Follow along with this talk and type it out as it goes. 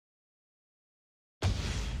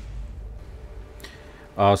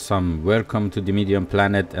Awesome. Welcome to Dimidium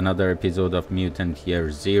Planet, another episode of Mutant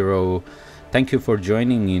Year Zero. Thank you for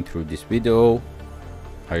joining me through this video.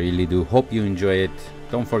 I really do hope you enjoy it.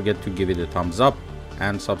 Don't forget to give it a thumbs up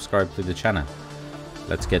and subscribe to the channel.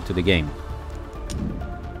 Let's get to the game.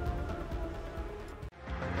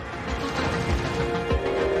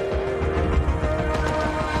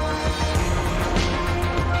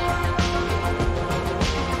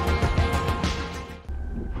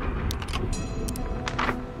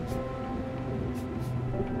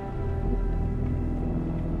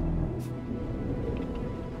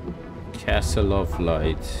 Castle of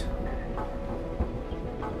Light.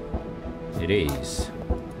 It is.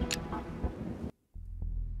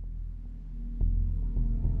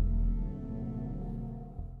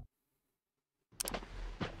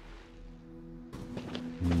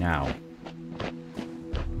 Now.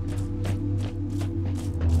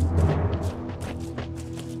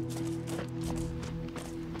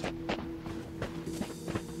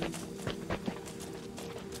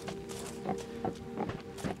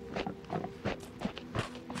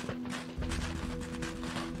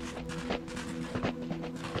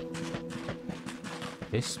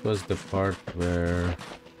 This was the part where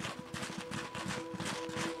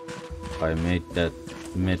I met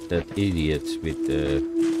that idiot with the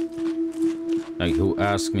who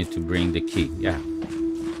asked me to bring the key. Yeah,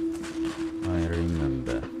 I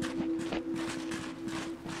remember.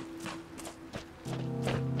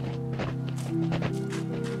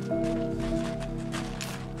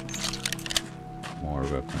 More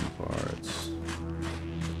weapon parts.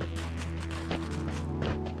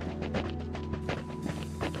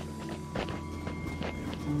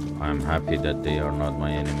 I'm happy that they are not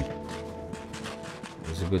my enemy.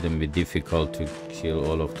 It's going to be difficult to kill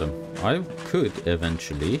all of them. I could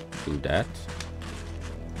eventually do that.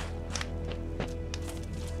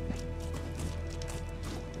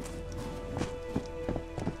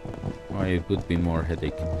 Oh, it would be more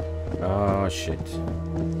headache. Ah, shit.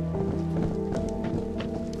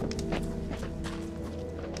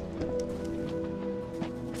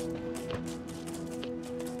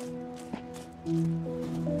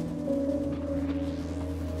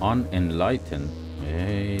 Unenlightened.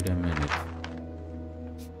 Wait a minute.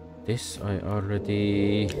 This I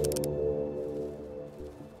already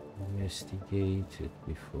investigated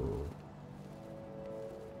before.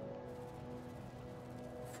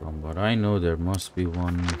 From what I know, there must be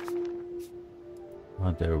one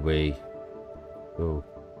other way. Go.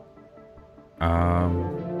 How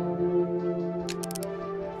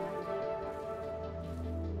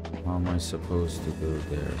am I supposed to go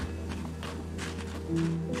there?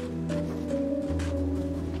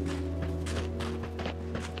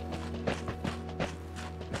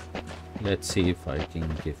 Let's see if I can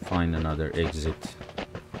find another exit.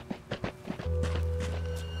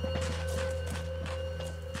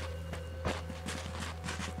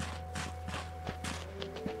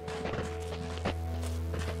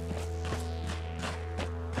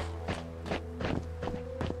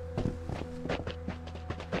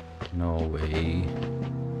 No way.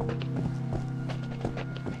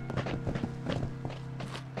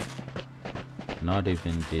 Not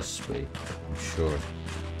even this way, I'm sure.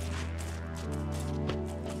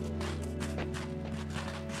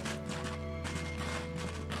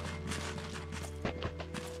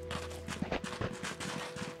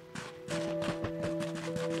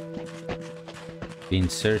 Been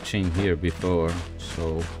searching here before,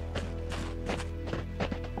 so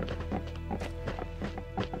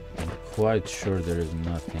I'm quite sure there is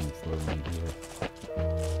nothing for me here.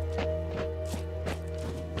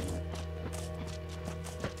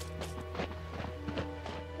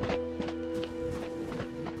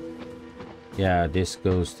 Yeah, this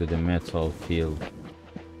goes to the metal field.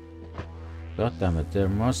 God damn it, there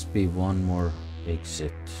must be one more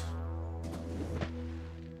exit.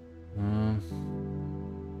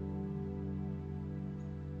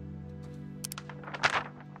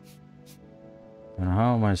 And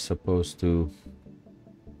how am I supposed to...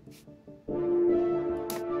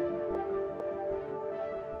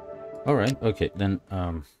 Alright, okay, then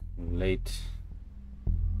late.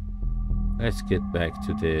 Let's get back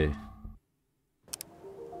to the...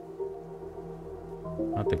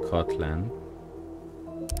 Not the Cotland.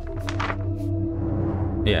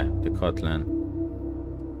 Yeah, the Cotland.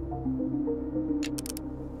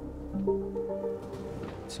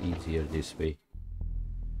 It's easier this way.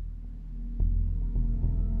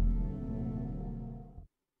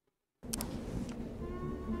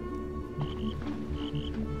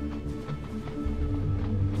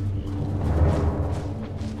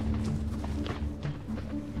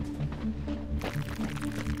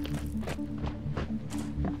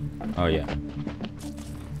 Oh yeah.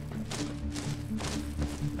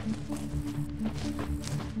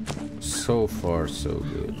 So far, so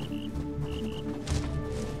good.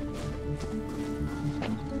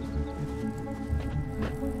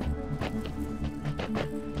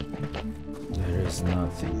 There is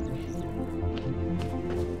nothing.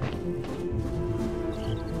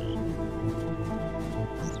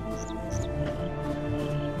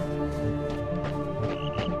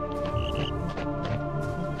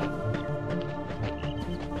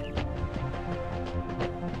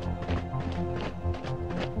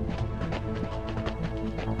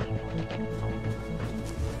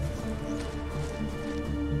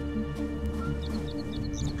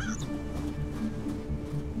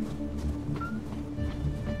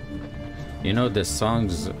 You know, the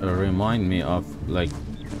songs remind me of like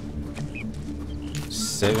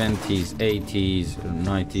 70s, 80s,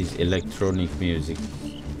 90s electronic music.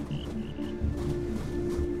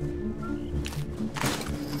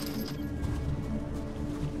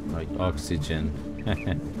 Like Oxygen.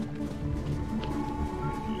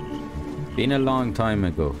 Been a long time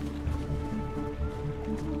ago.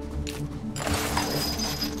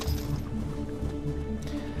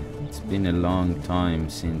 It's been a long time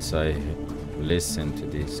since I listen to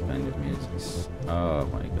this kind of music. Oh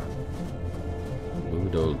my god.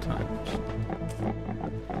 Good old times.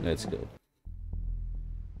 Let's go.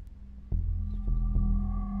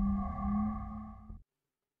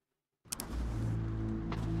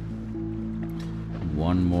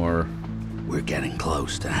 One more. We're getting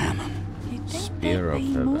close to Hammond. You'd think Spear there'd of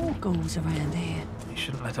be Heaven. more ghouls around here. You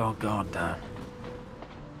shouldn't let our guard down.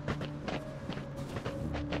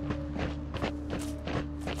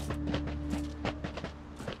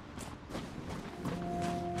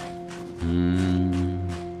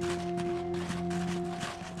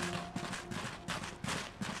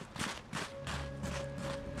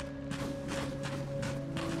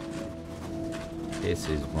 This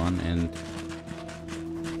is one, and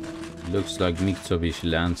looks like Mitsubishi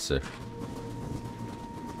Lancer.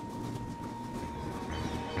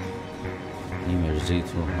 Nimer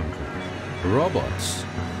Z200. Robots.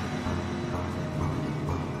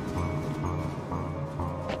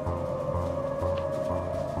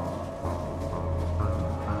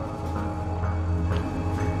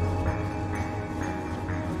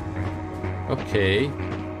 Okay.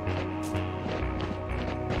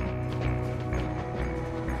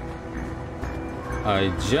 I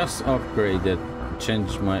just upgraded,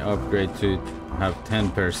 changed my upgrade to have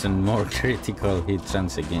 10% more critical hit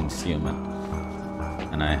chance against human.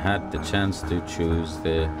 And I had the chance to choose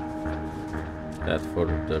that for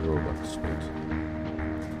the robots.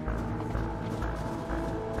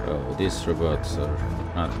 Oh, these robots are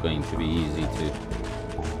not going to be easy to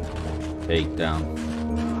take down.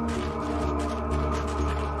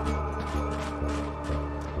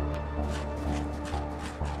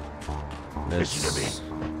 Listen to me.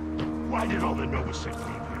 Why did all the Nova Sect leave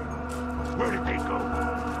here? Where did they go?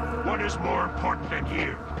 What is more important than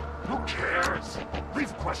here? Who cares?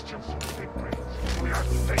 Leave questions to the big brains. We are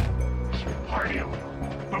safe. Are you?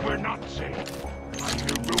 But we're not safe. I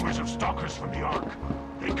hear rumors of Stalkers from the Ark.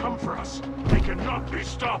 They come for us. They cannot be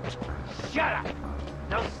stopped. Shut up!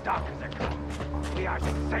 No Stalkers are coming. We are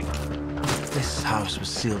safe. This house was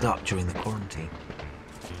sealed up during the quarantine.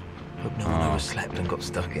 Hope no one overslept and got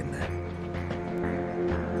stuck in there.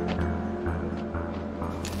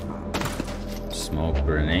 Smoke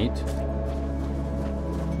grenade.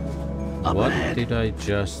 Up What ahead. did I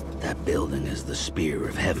just... That building is the Spear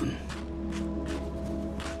of Heaven.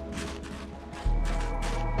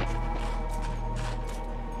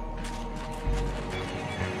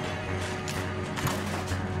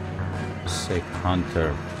 Sick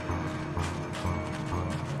hunter.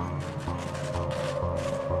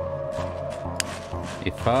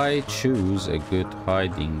 If I choose a good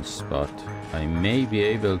hiding spot, I may be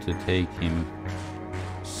able to take him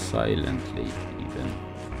silently even.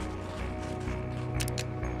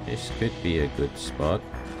 This could be a good spot.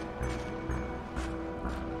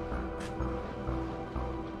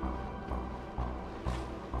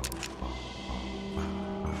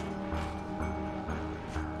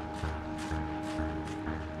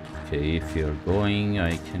 Okay, if you're going,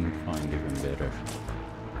 I can find even better.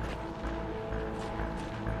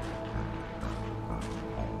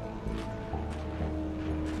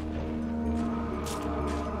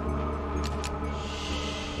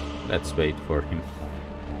 Let's wait for him.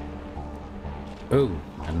 Oh,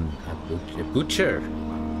 and a butcher.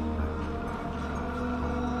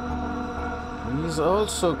 He's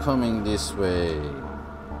also coming this way.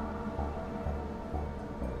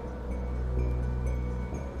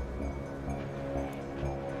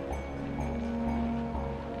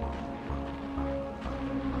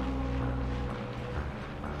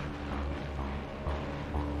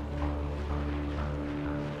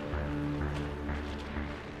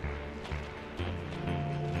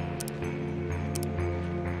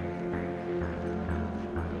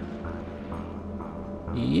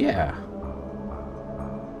 Yeah.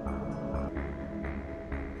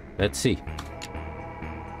 Let's see.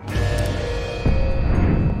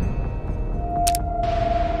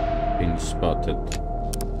 Been spotted.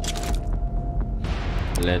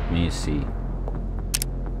 Let me see.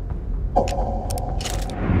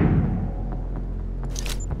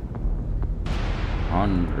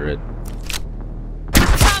 100.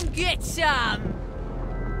 Come get some!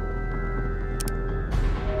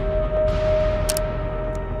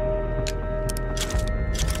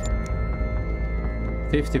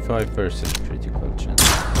 55% critical chance.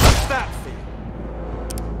 What's that for?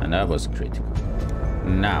 And that was critical.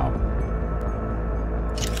 Now.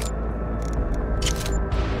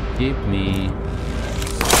 Give me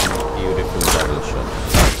some beautiful double shot.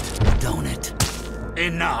 Don't it?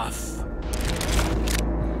 Enough.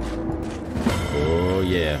 Oh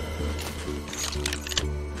yeah.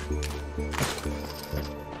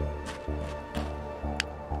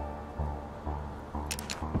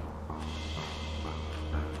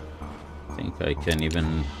 I can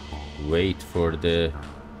even wait for the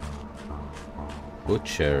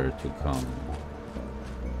butcher to come.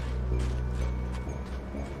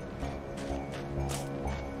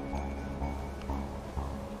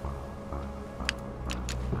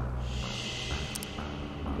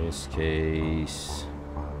 In this case,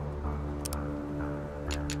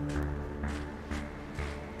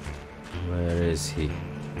 where is he?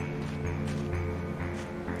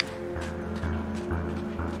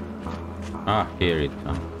 Ah, here it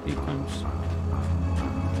comes. He comes.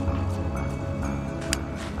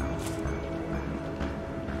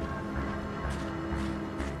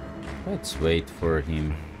 Let's wait for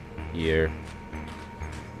him here.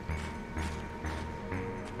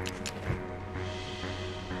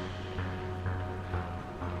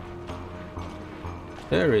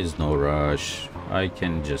 There is no rush. I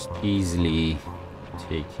can just easily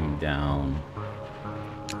take him down.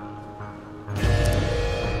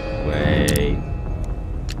 Wait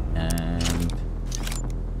and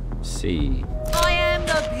see. I am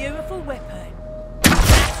the beautiful weapon.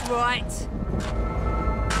 That's right.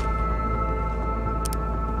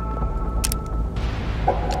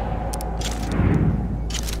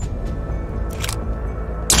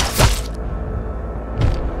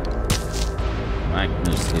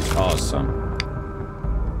 Magnus is awesome.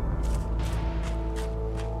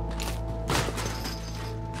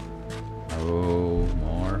 Oh,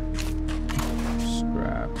 more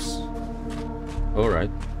scraps.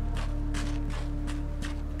 Alright.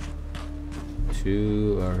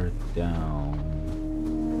 2 are down.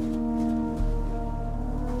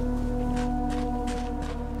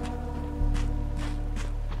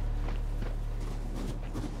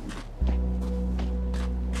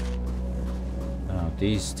 Now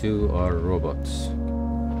these 2 are robots.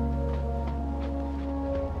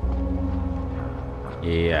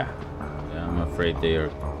 Yeah. I'm afraid they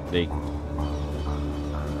are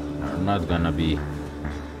not gonna be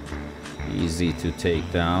easy to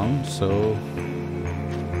take down, so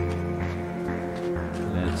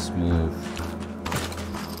let's move.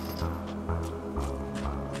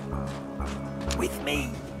 With me.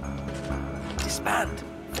 Disband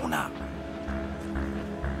for now.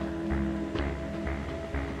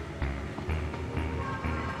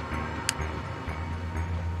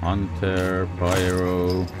 Hunter,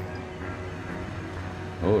 Pyro.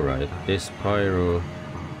 Alright, this Pyro.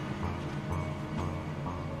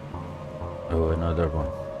 Oh, another one.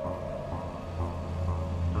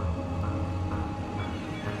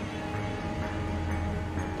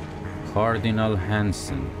 Cardinal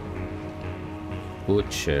Hansen.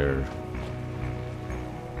 Butcher.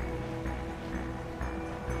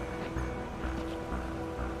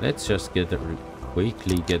 Let's just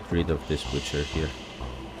quickly get rid of this butcher here.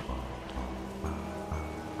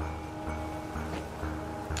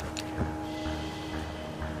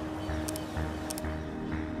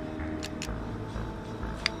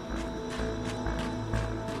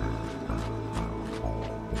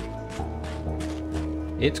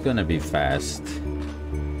 It's gonna be fast.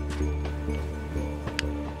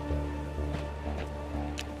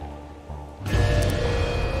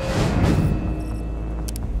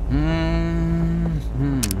 Mm-hmm.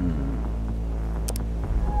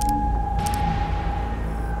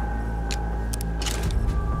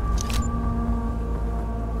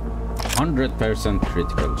 100%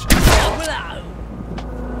 critical chance. Hello.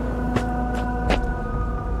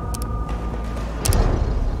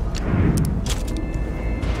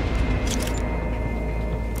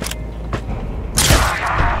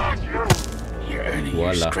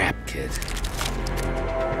 Voila. Scrap kid.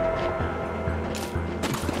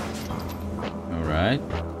 Alright.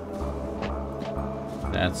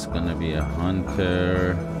 That's gonna be a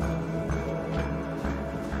hunter.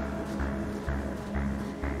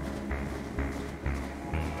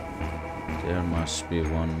 There must be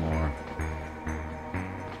one more.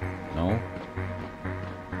 No?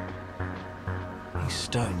 These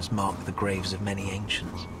stones mark the graves of many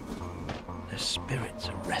ancients. Their spirits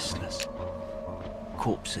are restless.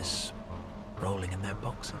 Corpses rolling in their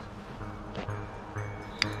boxes.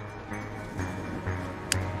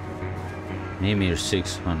 Mimir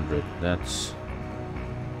 600, that's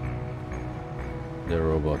the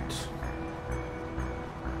robot.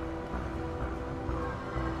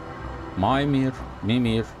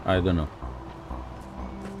 Mimir, I don't know.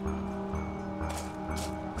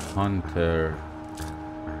 Hunter.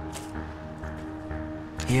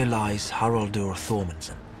 Here lies Haraldur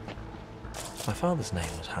Thormundsen. My father's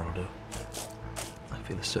name was Haraldur. I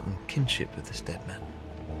feel a certain kinship with this dead man.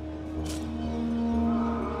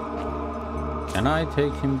 Can I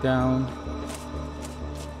take him down?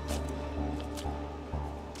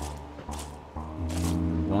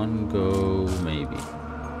 One go, maybe.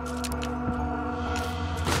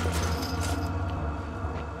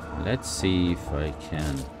 Let's see if I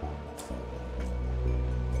can.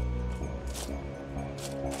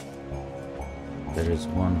 There is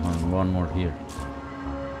one more here.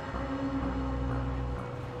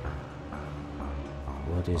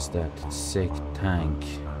 What is that? Sick tank.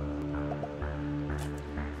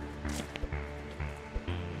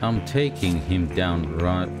 I'm taking him down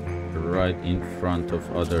right in front of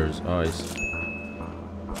others' eyes.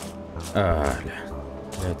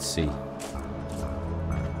 Let's see.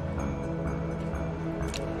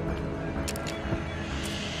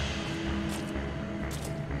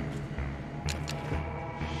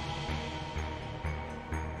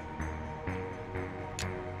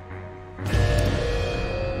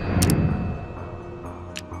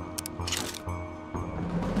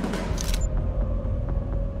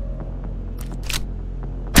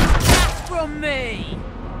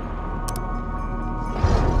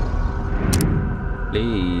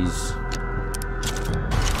 Please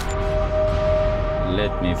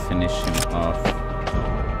let me finish him off.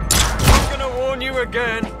 I'm gonna warn you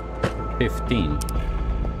again. 15.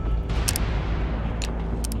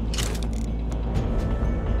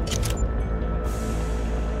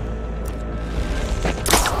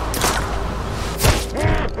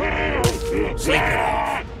 Sleep it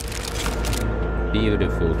off.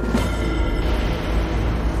 Beautiful.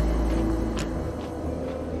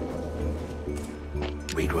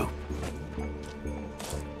 Regroup.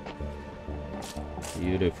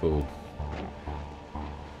 Beautiful.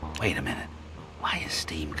 Wait a minute. Why is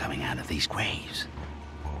steam coming out of these graves?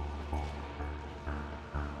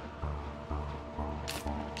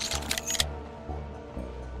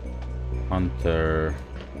 Hunter.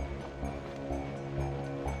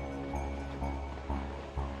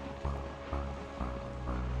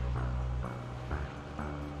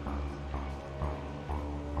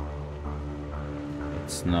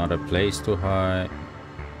 It's not a place to hide.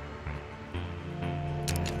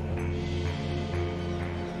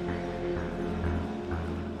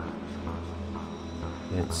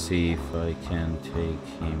 Let's see if I can take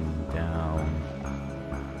him down.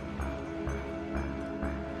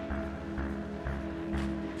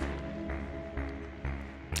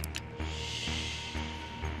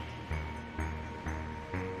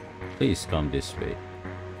 Please come this way.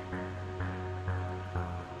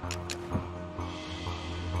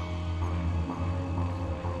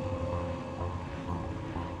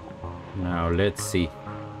 Now let's see.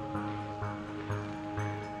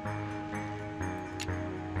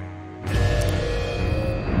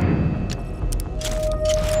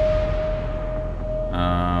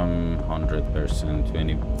 %,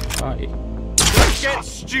 20. Why? Get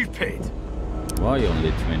stupid. Why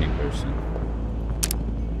only 20%?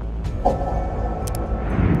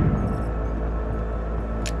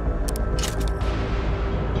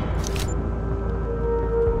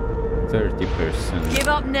 Give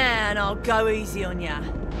up now and I'll go easy on ya.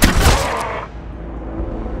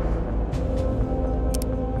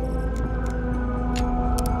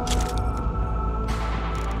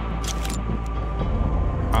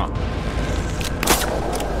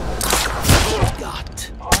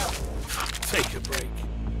 Take a break.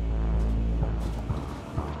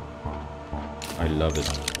 I love it.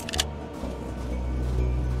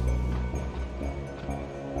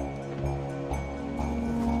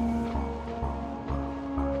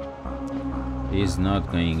 He's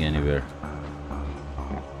not going anywhere.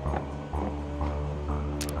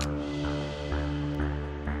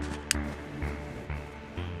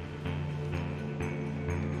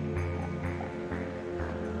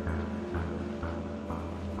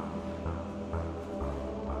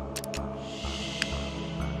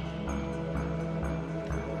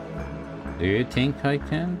 Do you think I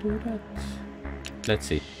can do that? Let's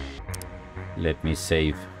see. Let me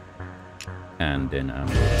save. And then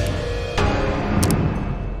ambush.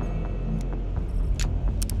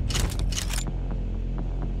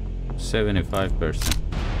 75%.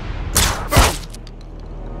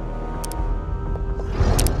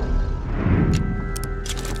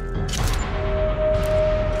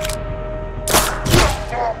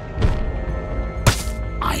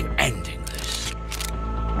 I'm ending this.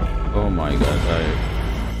 Oh my god,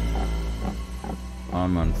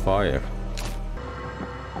 I'm on fire.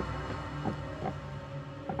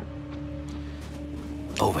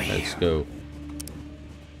 Over here. Let's go.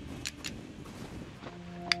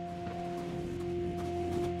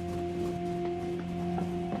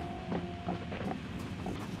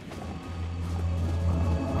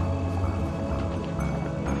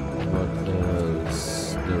 What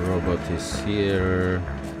else? The robot is here.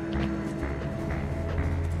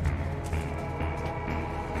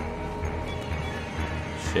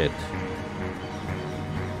 Shit.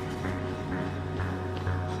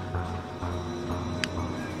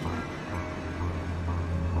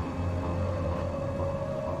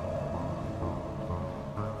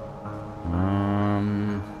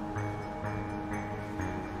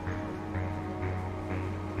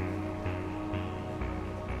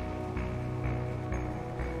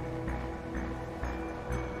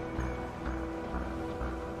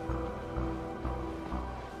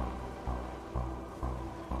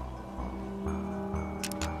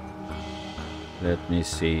 Let me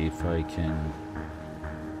see if I can.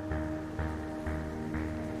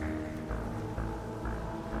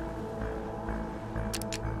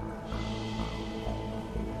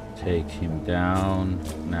 Take him down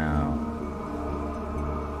now.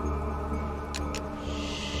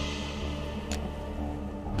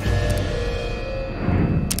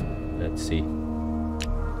 Let's see.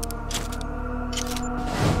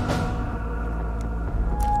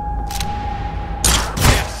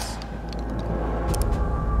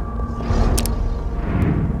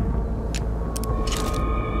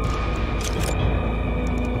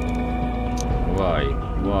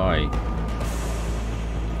 Why?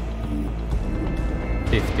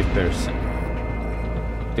 50%.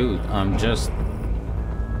 Dude, I'm just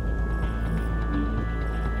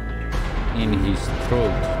in his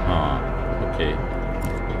throat. Ah, okay.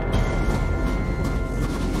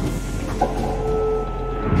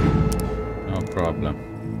 No problem.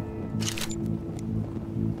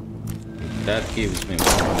 That gives me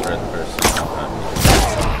 100% happiness.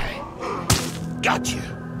 Got you.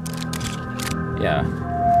 Yeah.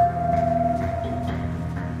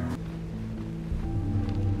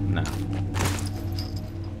 No.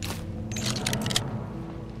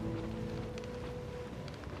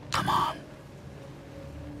 Come on.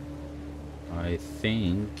 I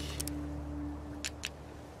think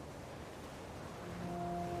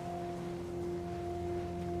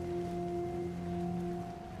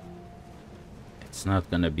it's not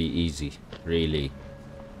gonna be easy, really.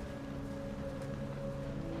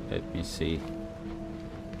 Let me see.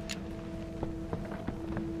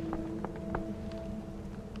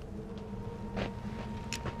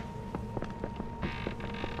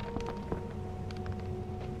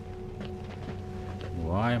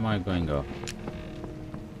 Why am I going up?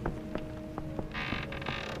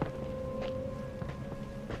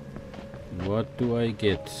 What do I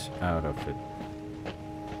get out of it?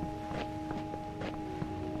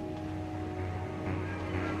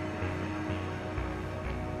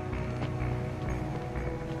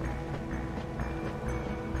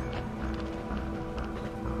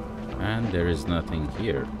 And there is nothing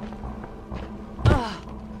here.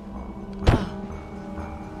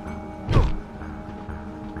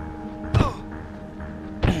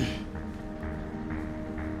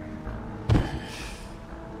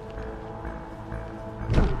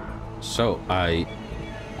 So I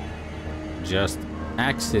just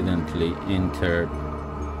accidentally entered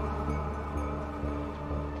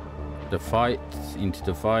the fight,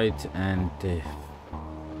 and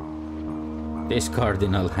this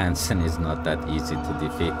Cardinal Hansen is not that easy to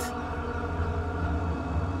defeat.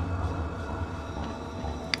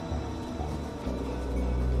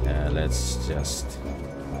 Let's just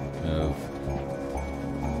move.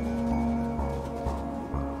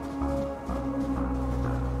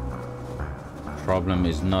 Problem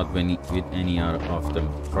is not with any of them.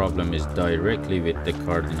 Problem is directly with the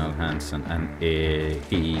Cardinal Hansen, and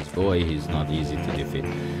he's not easy to defeat.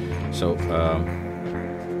 So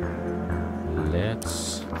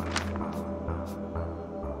let's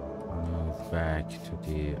move back to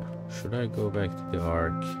the. Should I go back to the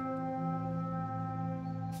Ark?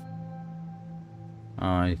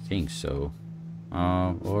 I think so.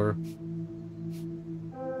 Or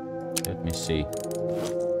let me see.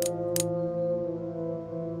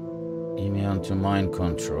 Immune to mind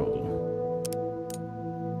control.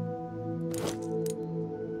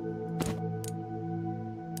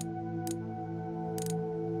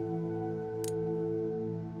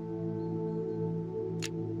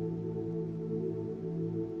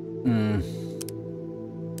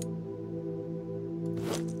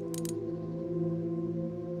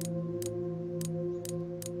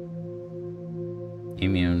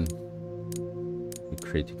 Immune,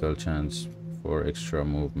 critical chance for extra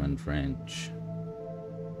movement range.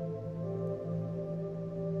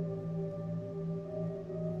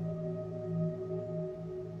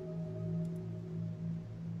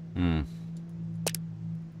 Hmm.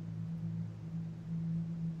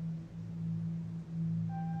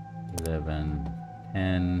 $11,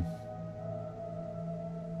 $10.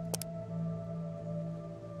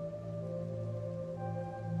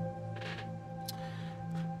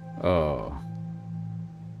 Oh.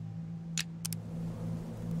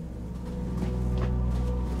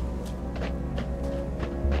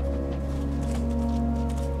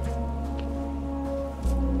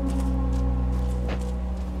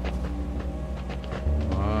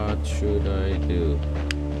 What should I do?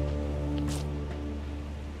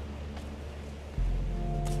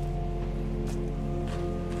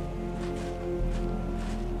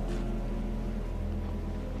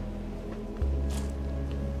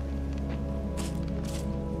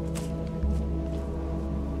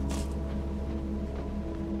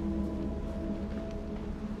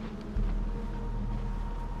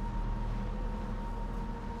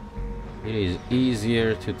 It is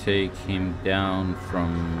easier to take him down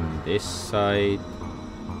from this side,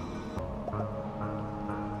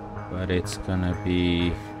 but it's gonna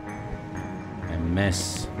be a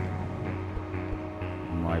mess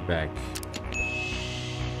on my back.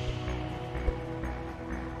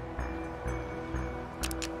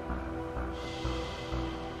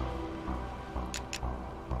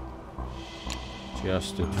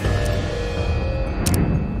 Just to try.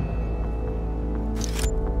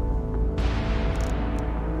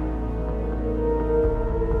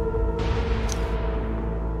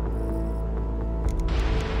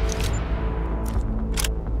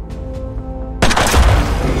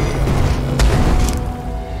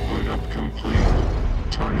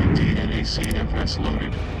 CFS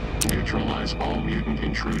loaded. Neutralize all mutant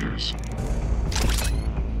intruders.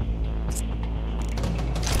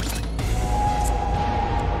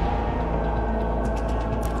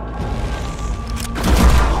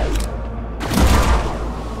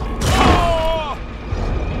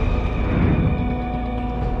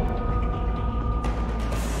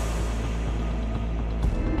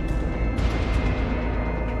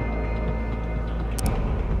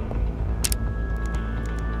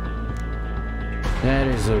 That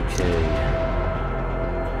is okay.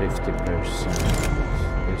 50%.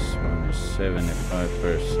 This one is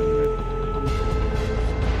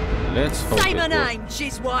 75%. Let's hope. Say my name,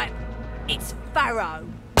 Jizwipe. It's Pharaoh.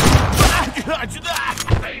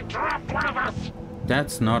 They dropped one of us!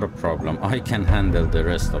 That's not a problem. I can handle the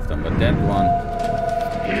rest of them, but that one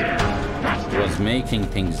was making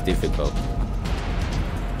things difficult.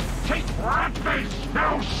 Keep rat face,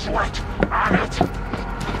 no sweat on it!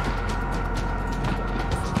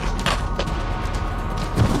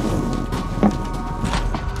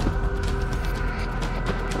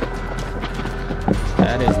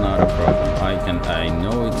 That is not a problem. I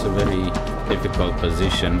know it's a very difficult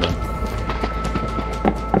position, but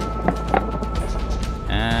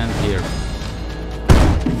and here.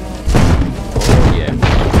 Oh yeah.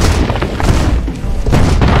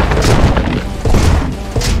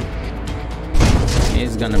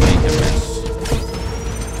 He's gonna make a mess.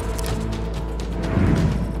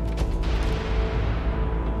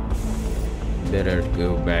 Better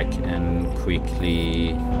go back and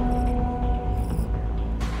quickly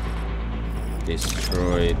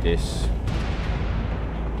destroy this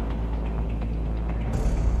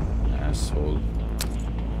asshole.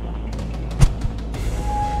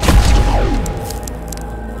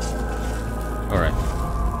 Alright.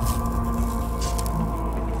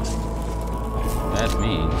 That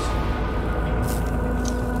means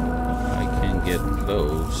I can get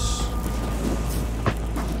close.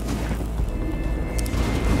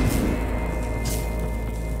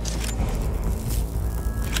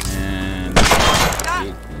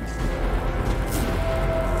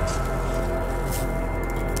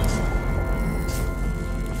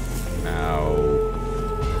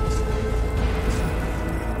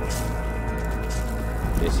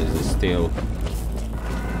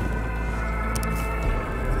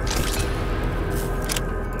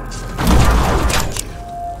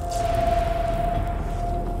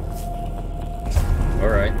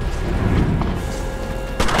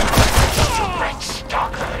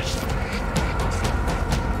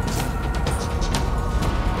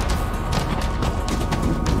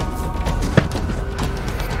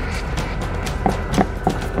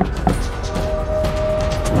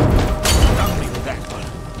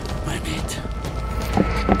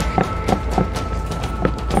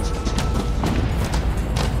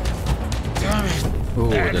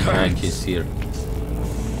 the tank is here.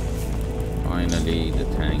 Finally, the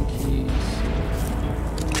tank is.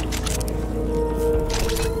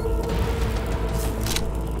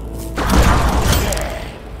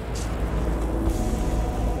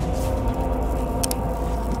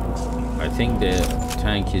 I think the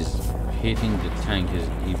tank is hitting the tank is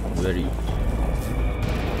very.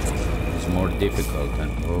 It's more difficult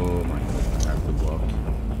and oh my god, I have to walk.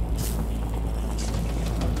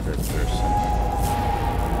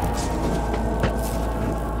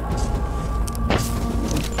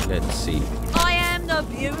 100%. Let's see. I am the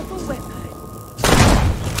beautiful weapon.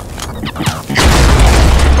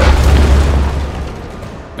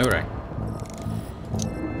 Alright.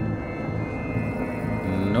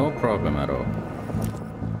 No problem at all.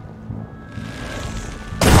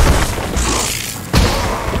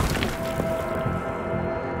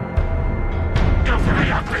 Go for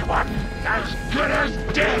the ugly one! As good as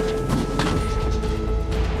dead!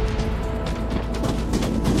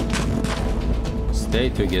 Stay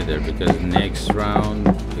together because next round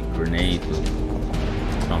the grenade will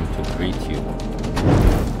come to greet you.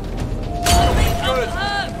 I'm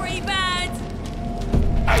hurt pretty bad.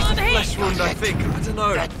 I'm hit. Flesh wound, I think. I don't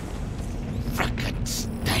know. That frickin'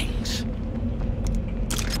 stinks.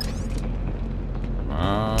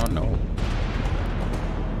 No.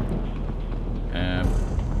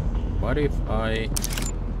 What if I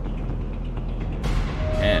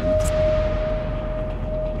can?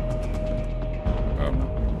 Oh no.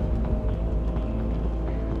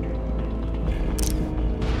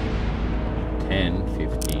 10,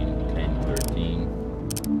 15, 10, 13,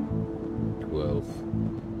 12.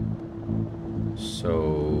 So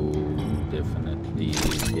definitely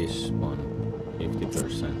this one,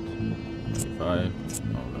 50%. 25.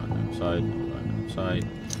 Hold on outside. Hold on outside.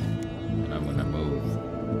 And I'm gonna move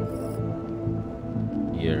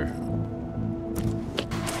here.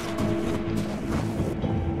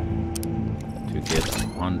 To get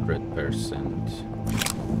 100%.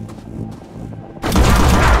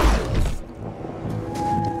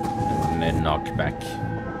 And then knock back.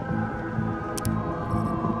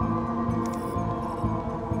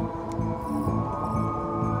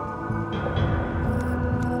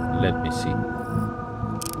 Let me see. And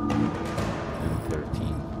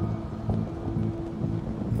 13.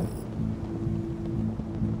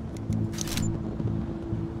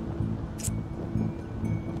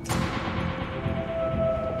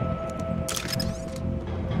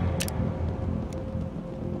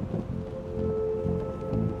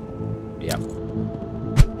 Yeah.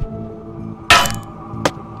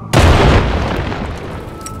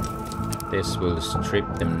 This will strip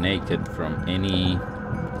them naked from any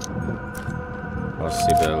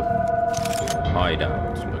possible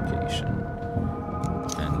hideout location.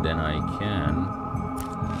 And then I can...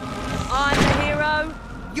 I'm the hero.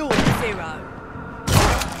 You're the zero.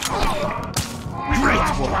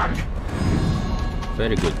 Great one!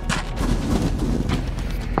 Very good.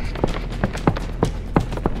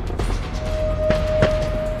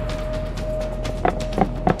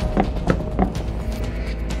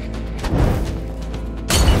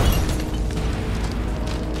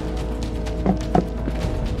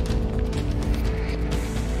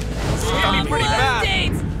 I'm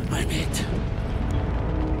wounded. I'm hit.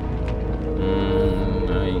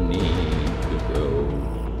 I need to go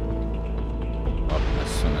up as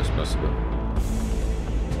soon as possible.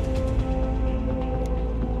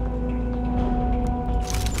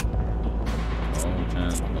 No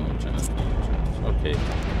chance, no chance, no chance. Okay.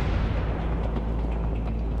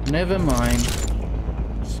 Never mind.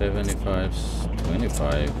 75,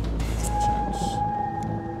 25 chance.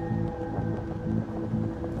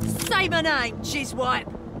 Say my name, Jizwipe.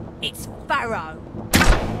 It's Pharaoh.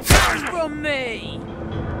 From me.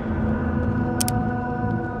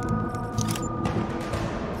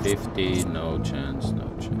 50, no chance, no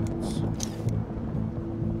chance.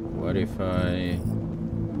 What if I...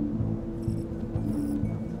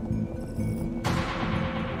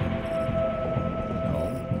 No.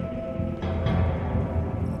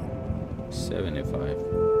 75.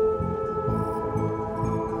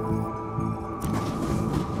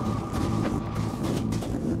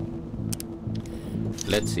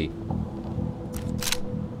 Let's see.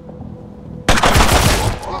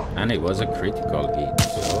 And it was a critical hit.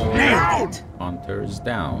 So Hunter's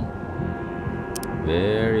down.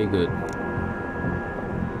 Very good.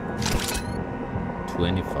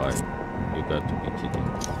 25. You got to be kidding.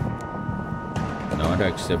 Not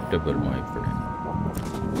acceptable, my friend.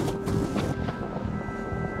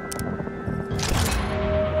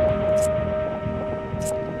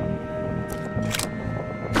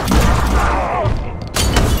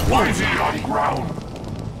 Why is he on ground?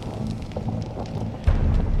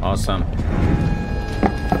 Awesome.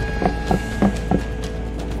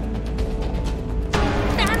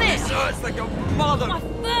 Damn it! It's like a mother. My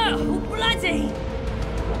foot! All bloody!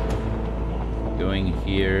 Going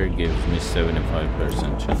here gives me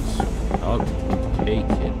 75% chance. I'll take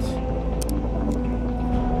it.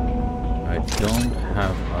 I don't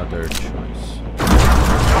have other choice.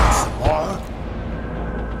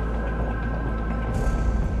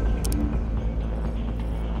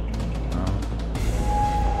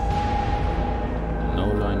 No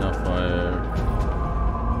line of fire.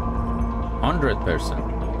 100%.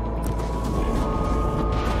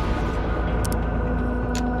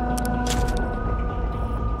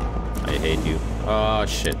 I hate you. Oh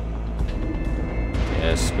shit.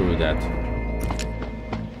 Yeah, screw that.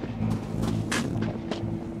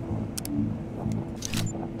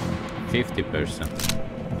 %50.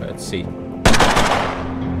 Let's see.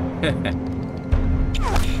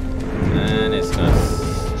 And it's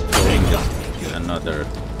just going just another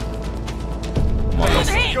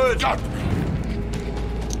mollusk. Good.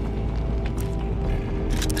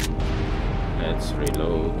 Let's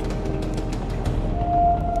reload.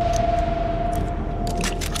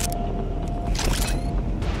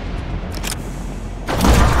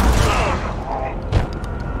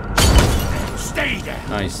 Stay there.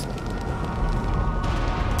 Nice.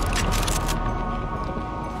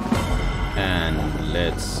 And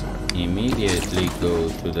let's immediately go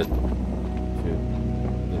to the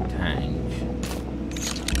tank.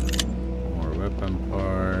 More weapon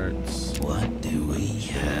parts. What do we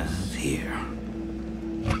have here?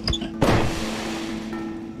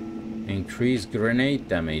 Increase grenade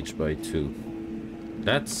damage by 2.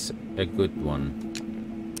 That's a good one.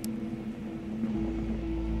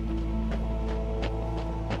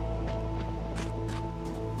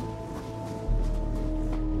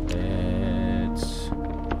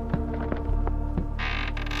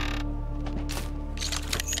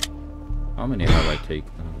 How many have I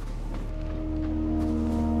taken?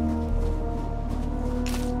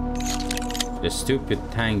 The stupid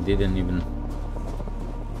tank didn't even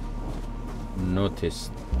notice.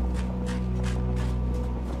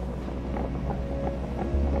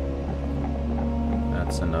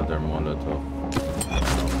 That's another Molotov,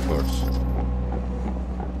 of course.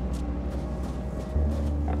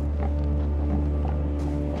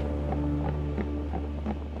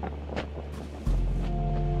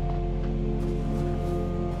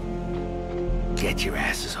 Get your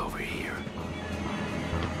asses over here.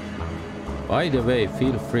 By the way,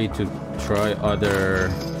 feel free to try other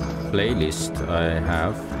playlists I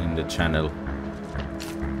have in the channel.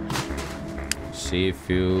 See if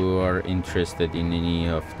you are interested in any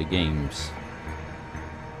of the games.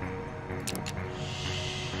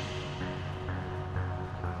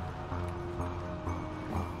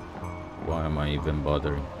 Why am I even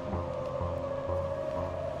bothering?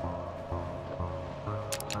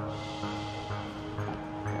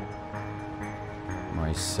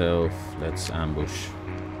 Myself, let's ambush.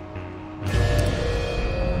 You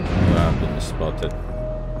have been spotted.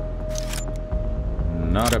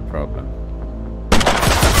 Not a problem.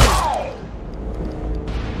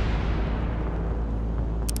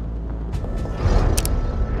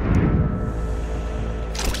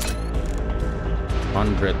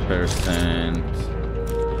 %.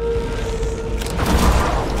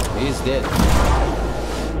 He's dead.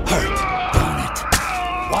 Hurt. Darn it.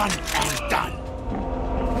 One and done.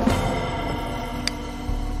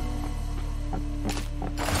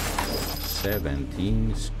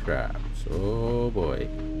 $17 scraps. Oh boy.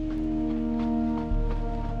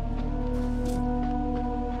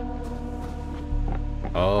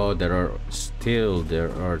 Oh, there are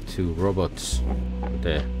 2 robots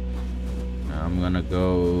there. I'm gonna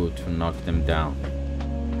go to knock them down.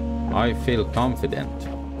 I feel confident.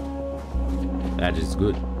 That is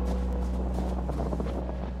good.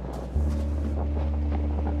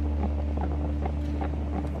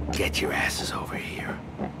 Get your asses over here.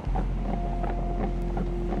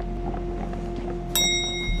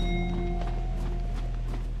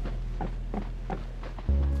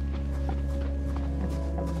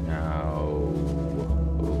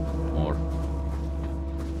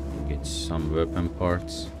 Some weapon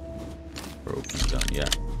parts. Broken gun, yeah.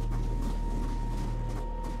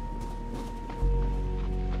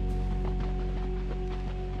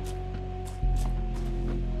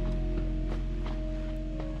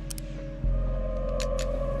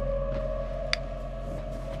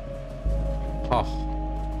 Oh.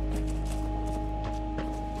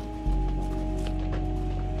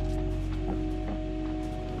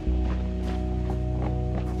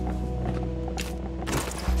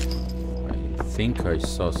 I think I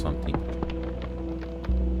saw something.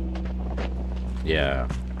 Yeah.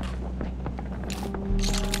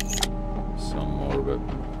 Some more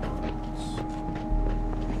weapons.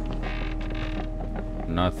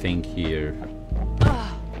 Nothing here.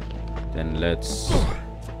 Then let's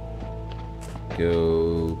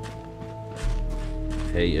go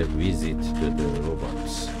pay a visit to the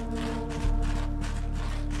robots.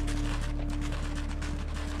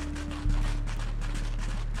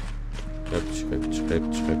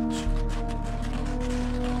 Schrebt.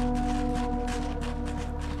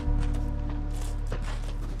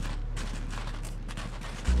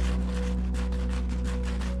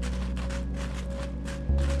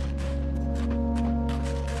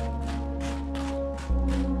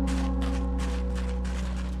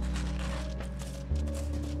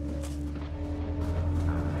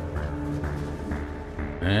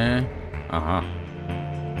 Uh-huh.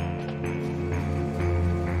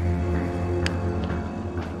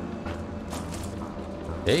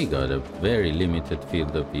 They got a very limited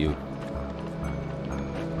field of view.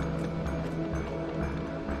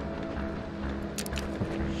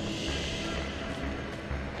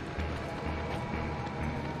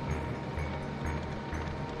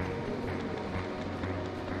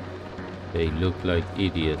 They look like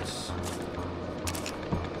idiots.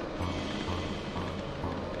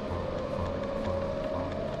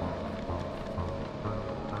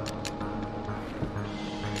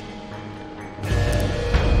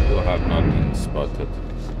 Have not been spotted.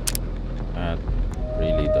 That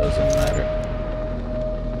really doesn't matter.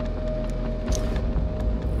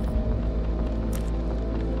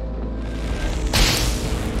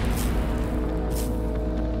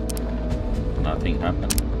 Nothing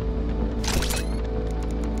happened.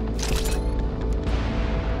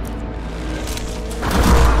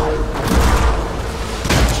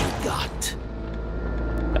 What you got?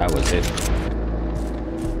 That was it.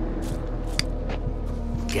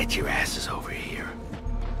 Get your asses over here.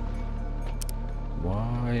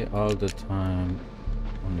 Why all the time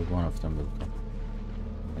only one of them will come?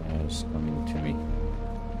 It's coming to me.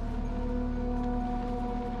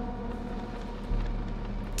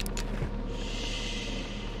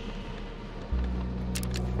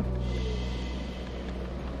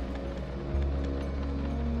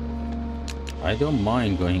 I don't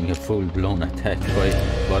mind going a full-blown attack,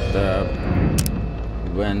 but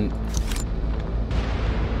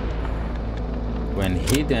when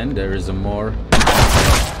hidden, there is a more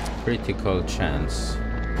critical chance.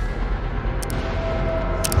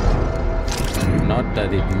 Not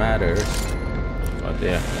that it matters, but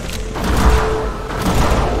yeah.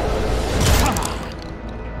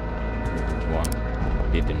 One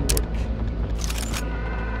didn't work.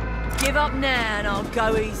 Give up now and I'll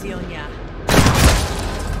go easy on ya.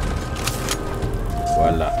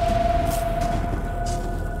 Voila.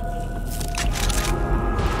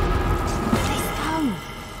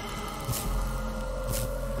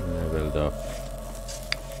 Leveled up.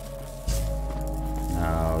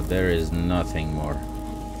 Now there is nothing more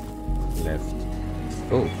left.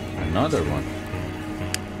 Oh, another one.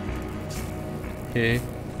 Okay.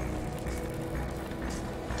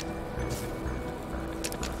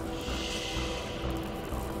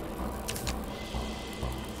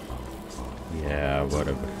 Yeah,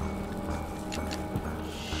 whatever.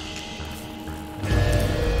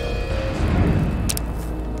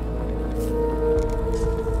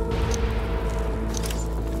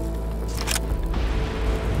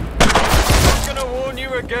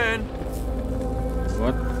 Again.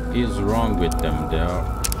 What is wrong with them?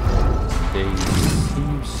 They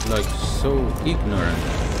seems like so ignorant.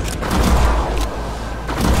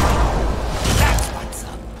 That's what's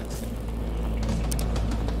up.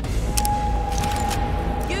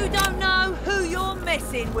 You don't know who you're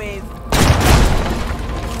messing with.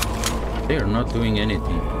 They are not doing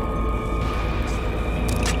anything.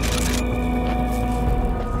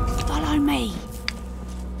 Follow me.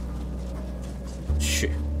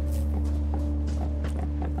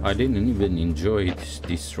 I didn't even enjoy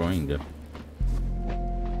destroying them.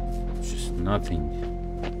 Just nothing.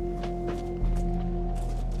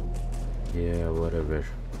 Yeah, whatever.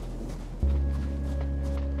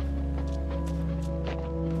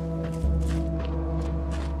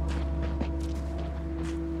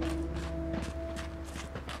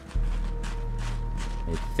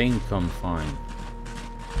 I think I'm fine.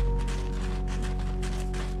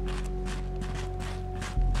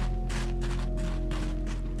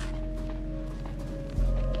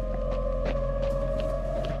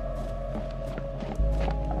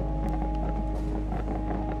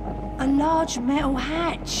 Large metal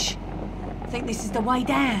hatch. I think this is the way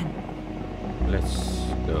down. Let's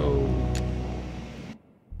go.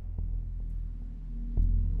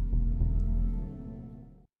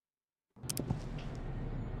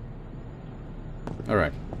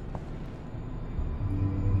 Alright.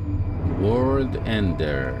 World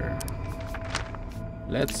Ender.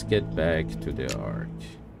 Let's get back to the Ark.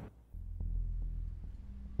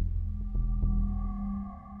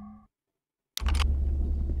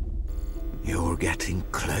 You're getting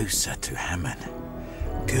closer to Hammond.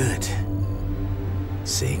 Good.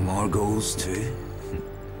 Seeing more ghouls too?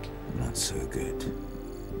 Not so good.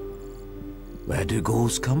 Where do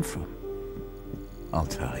ghouls come from? I'll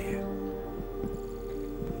tell you.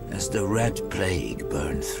 As the Red Plague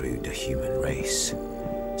burned through the human race,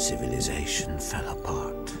 civilization fell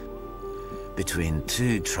apart. Between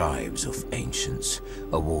two tribes of ancients,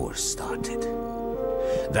 a war started.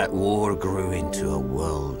 That war grew into a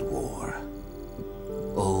world war.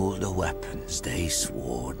 All the weapons they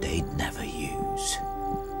swore they'd never use,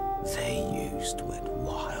 they used with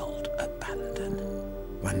wild abandon.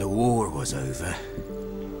 When the war was over,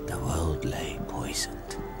 the world lay poisoned.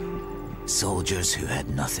 Soldiers who had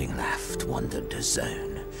nothing left wandered the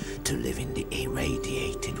zone to live in the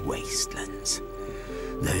irradiated wastelands.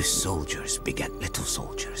 Those soldiers beget little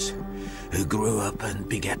soldiers, who grew up and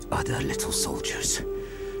beget other little soldiers,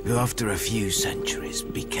 who after a few centuries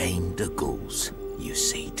became the ghouls you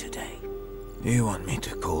see today. You want me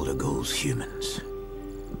to call the ghouls humans?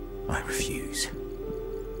 I refuse.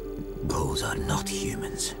 Ghouls are not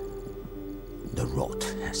humans. The rot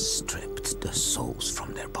has stripped the souls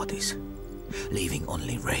from their bodies, leaving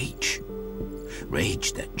only rage.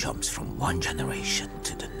 Rage that jumps from one generation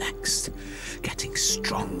to the next, getting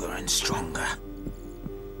stronger and stronger.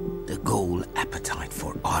 The ghoul appetite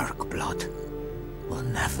for Ark blood will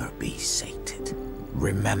never be sated.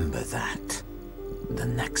 Remember that the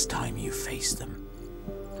next time you face them.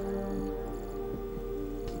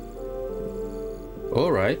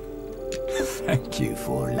 All right. Thank you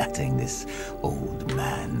for letting this old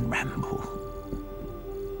man ramble.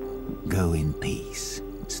 Go in peace,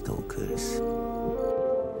 Stalkers.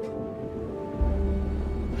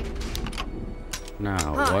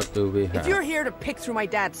 Now, what do we have? If you're here to pick through my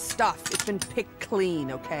dad's stuff, it's been picked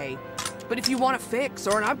clean, okay? But if you want a fix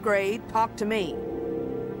or an upgrade, talk to me.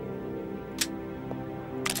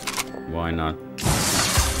 Why not?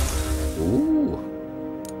 Ooh.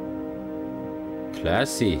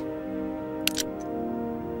 Classy.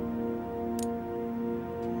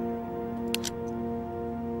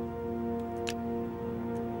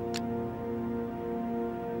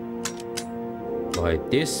 By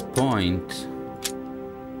this point,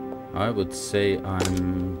 I would say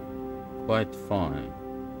I'm quite fine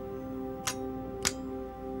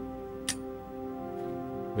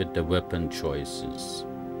with the weapon choices.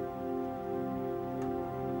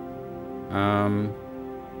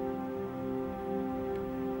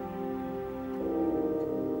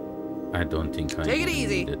 I don't think I Take it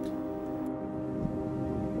easy. need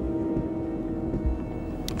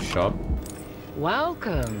it. Shop.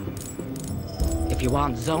 Welcome. If you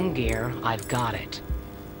want zone gear, I've got it.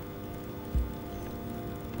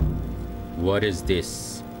 What is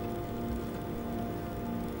this?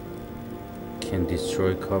 Can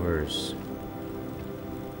destroy covers.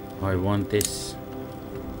 I want this.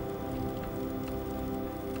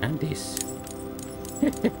 And this.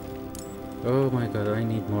 Oh my god, I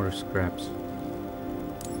need more scraps.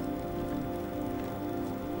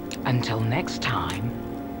 Until next time.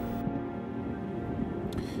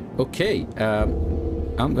 Okay,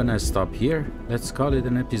 I'm gonna stop here. Let's call it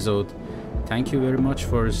an episode. Thank you very much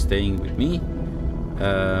for staying with me.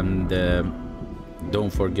 And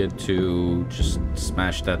don't forget to just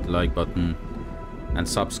smash that like button and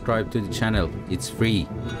subscribe to the channel. It's free.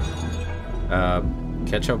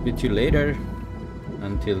 Catch up with you later.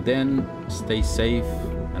 Until then, stay safe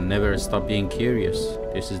and never stop being curious.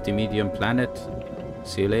 This is Dimidium Planet.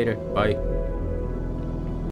 See you later. Bye.